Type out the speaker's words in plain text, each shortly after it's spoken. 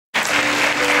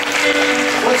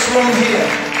What's wrong here?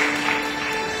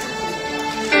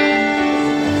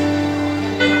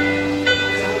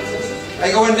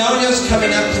 Hey, when no one else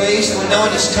coming up, please. When no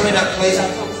one is coming up, please.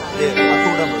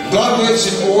 God works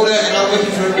in order, and I'm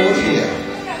working for an order here.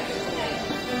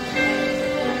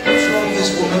 What's wrong with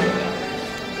this woman?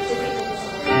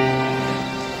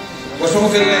 What's wrong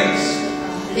with her legs?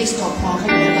 She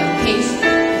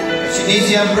needs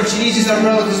the umbrella. She needs this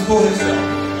umbrella to support herself.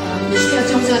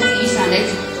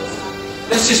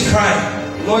 Let's just pray.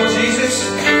 Lord Jesus,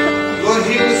 Lord,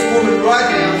 heal this woman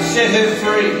right now and set her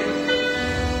free.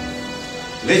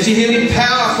 Let your healing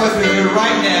power flow through her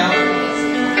right now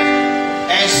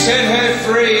and set her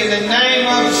free. In the name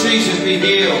of Jesus, be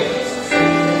healed.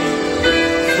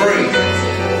 Free.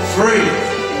 Free.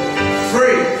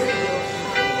 Free.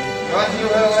 God, heal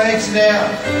her legs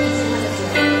now.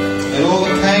 Let all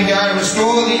the pain go.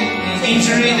 Restore the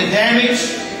injury, the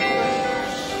damage.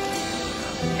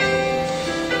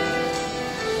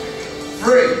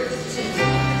 Free.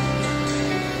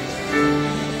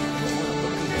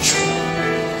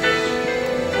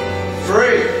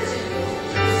 Free.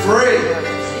 Free.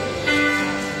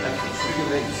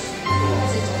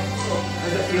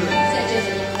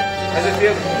 How's it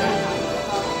feeling?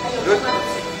 Good?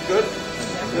 Good?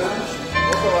 Good?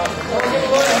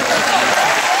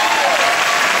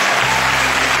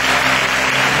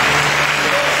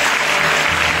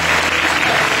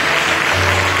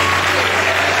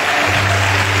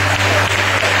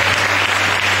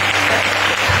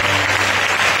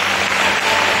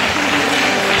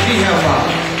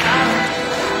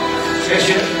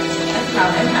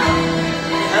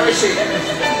 How is she?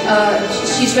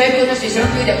 She's very good. She's not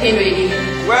feel the pain already.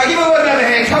 Well, give her another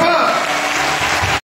hand. Come on.